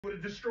would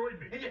have destroyed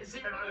me. Yes,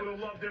 and I would have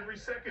loved every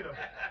second of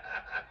it.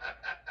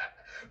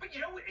 But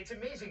you know what? It's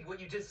amazing what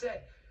you just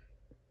said.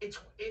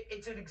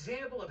 It's an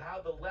example of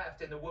how the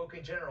left and the woke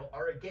in general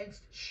are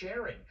against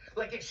sharing.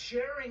 Like, if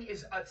sharing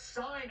is a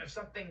sign of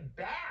something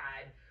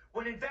bad,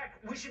 when in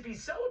fact we should be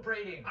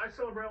celebrating. I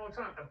celebrate all the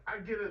time. If I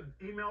get an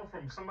email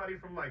from somebody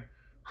from like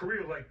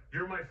Korea, like,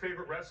 you're my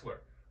favorite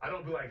wrestler, I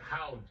don't be like,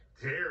 how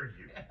dare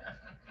you,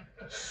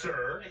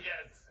 sir?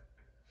 Yes.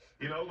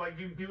 You know, like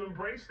you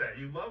embrace that.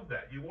 You love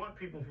that. You want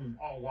people from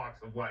all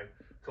walks of life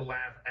to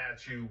laugh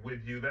at you,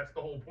 with you. That's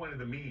the whole point of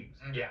the memes.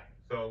 Yeah.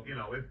 So, you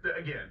know,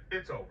 again,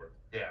 it's over.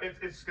 Yeah.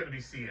 It's going to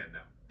be CN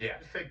now. Yeah.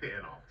 Just take the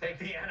N off. Take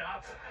the N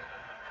off.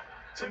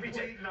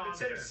 Complete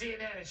nonsense. Instead of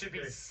CNN, it should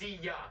be see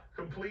ya.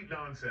 Complete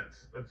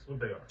nonsense. That's what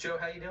they are. Joe,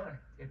 how you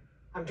doing?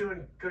 I'm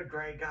doing good,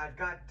 Greg. I've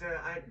got,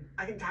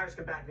 I think Tyrus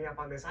can back me up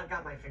on this. I've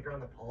got my finger on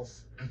the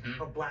pulse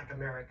of Black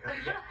America.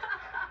 Yeah.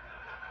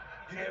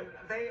 And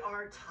they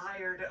are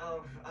tired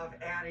of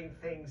adding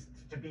things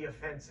to be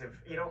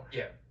offensive. You know?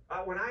 Yeah.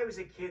 When I was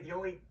a kid, the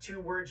only two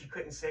words you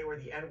couldn't say were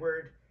the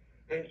N-word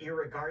and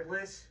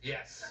irregardless.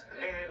 Yes.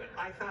 And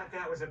I thought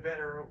that was a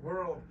better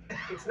world.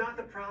 It's not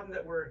the problem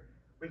that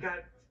we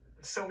got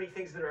so many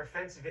things that are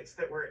offensive. It's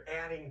that we're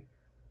adding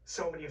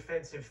so many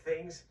offensive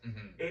things.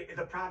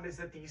 The problem is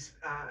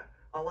that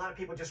a lot of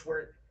people just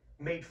weren't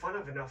made fun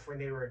of enough when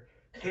they were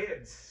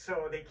kids,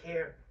 so they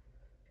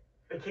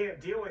can't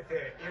deal with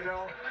it, you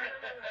know?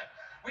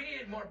 We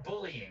needed more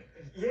bullying.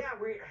 Yeah,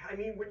 I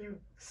mean, when you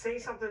say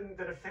something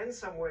that offends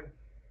someone,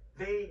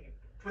 they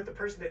put the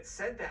person that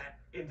said that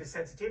into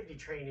sensitivity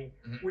training,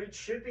 when it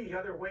should be the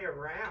other way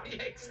around.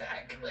 Yeah,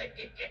 exactly.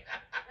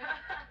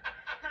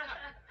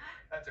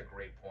 That's a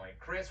great point.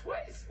 Chris,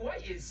 why is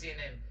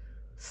CNN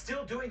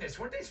still doing this?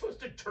 Weren't they supposed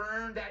to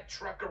turn that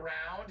truck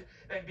around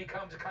and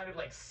become kind of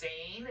like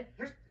sane?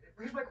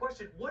 Here's my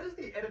question. What is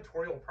the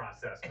editorial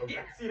process of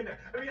CNN?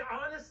 I mean,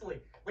 honestly,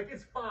 like,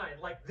 it's fine.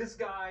 Like, this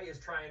guy is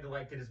trying to,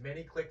 like, get as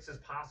many clicks as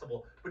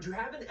possible, but you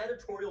have an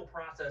editorial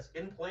process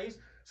in place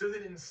so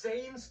that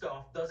insane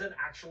stuff doesn't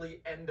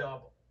actually end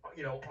up,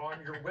 you know,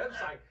 on your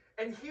website.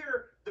 And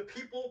here, the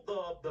people,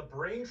 the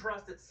brain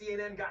trust at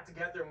CNN got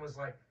together and was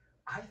like,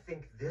 I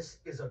think this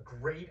is a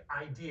great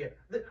idea.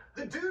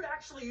 The dude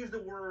actually used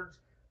the words,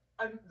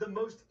 the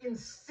most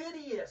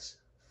insidious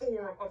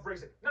form of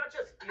racism. Not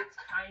just it's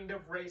kind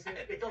of racist,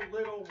 it's a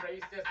little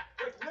racist.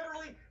 Like,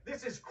 literally,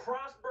 this is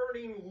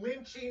cross-burning,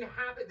 lynching,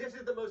 this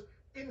is the most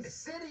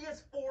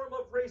insidious form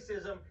of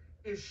racism,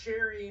 is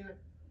sharing,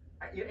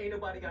 ain't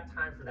nobody got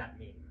time for that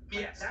meme.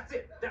 Like, Yes. That's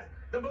it. That's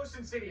the most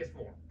insidious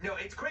form. No,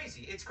 it's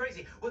crazy. It's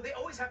crazy. Well, they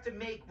always have to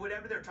make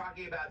whatever they're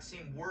talking about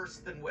seem worse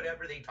than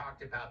whatever they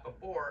talked about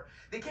before.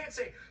 They can't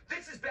say,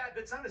 this is bad,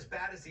 but it's not as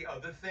bad as the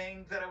other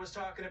thing that I was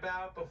talking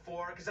about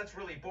before, because that's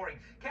really boring.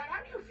 Kat,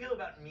 how do you feel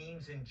about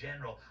memes in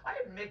general? I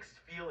have mixed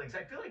feelings.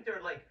 I feel like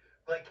they're like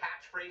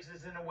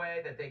catchphrases in a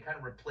way, that they kind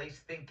of replace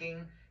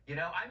thinking. You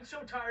know, I'm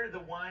so tired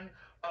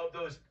of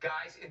those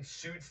guys in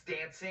suits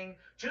dancing.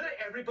 Do you know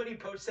that everybody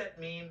posts that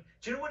meme?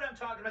 Do you know what I'm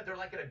talking about? They're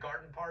like at a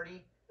garden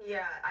party.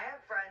 Yeah, I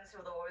have friends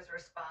who will always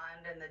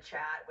respond in the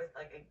chat with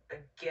like a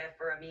GIF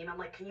or a meme. I'm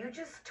like, can you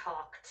just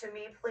talk to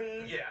me,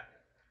 please? Yeah.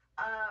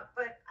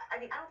 But I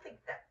mean, I don't think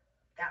that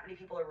many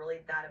people are really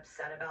that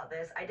upset about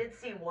this. I did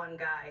see one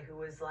guy who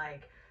was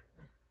like,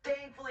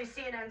 thankfully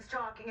CNN's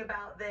talking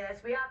about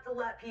this. We have to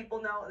let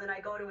people know. And then I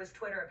go to his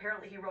Twitter.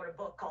 Apparently he wrote a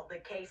book called The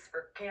Case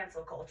for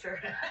Cancel Culture.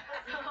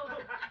 So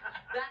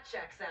that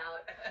checks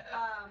out.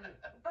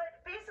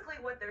 But basically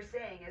what they're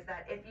saying is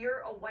that if you're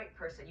a white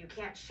person, you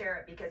can't share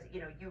it because,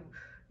 you know,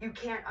 you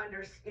can't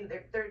understand.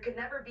 There could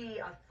never be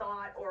a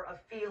thought or a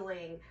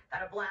feeling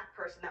that a black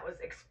person that was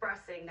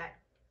expressing that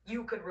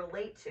you could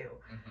relate to.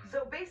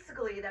 So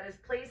basically that is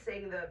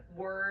placing the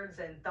words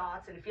and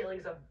thoughts and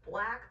feelings of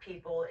black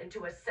people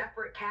into a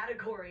separate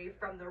category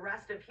from the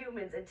rest of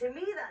humans. And to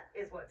me, that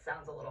is what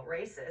sounds a little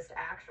racist,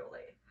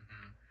 actually.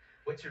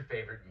 What's your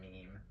favorite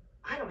meme?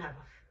 I don't know.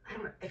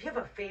 If you have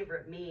a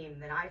favorite meme,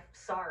 then I'm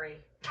sorry.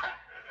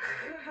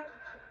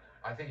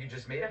 I think you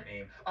just made a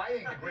meme. I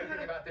think the great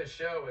thing about this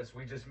show is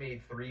we just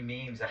made 3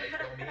 memes out of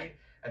Kill Mead,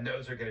 and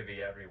those are going to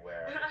be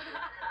everywhere.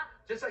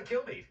 Just like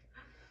Kill Mead.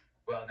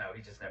 Well, no,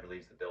 he just never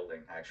leaves the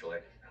building, actually.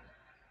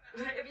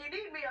 If you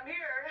need me, I'm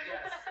here.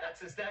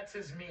 Yes, that's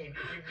his meme.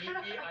 If you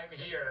need me, I'm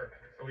here.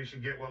 So we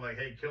should get one like,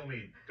 hey, kill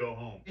me, go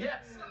home.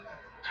 Yes.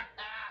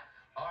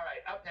 All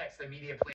right, up next, the media plan.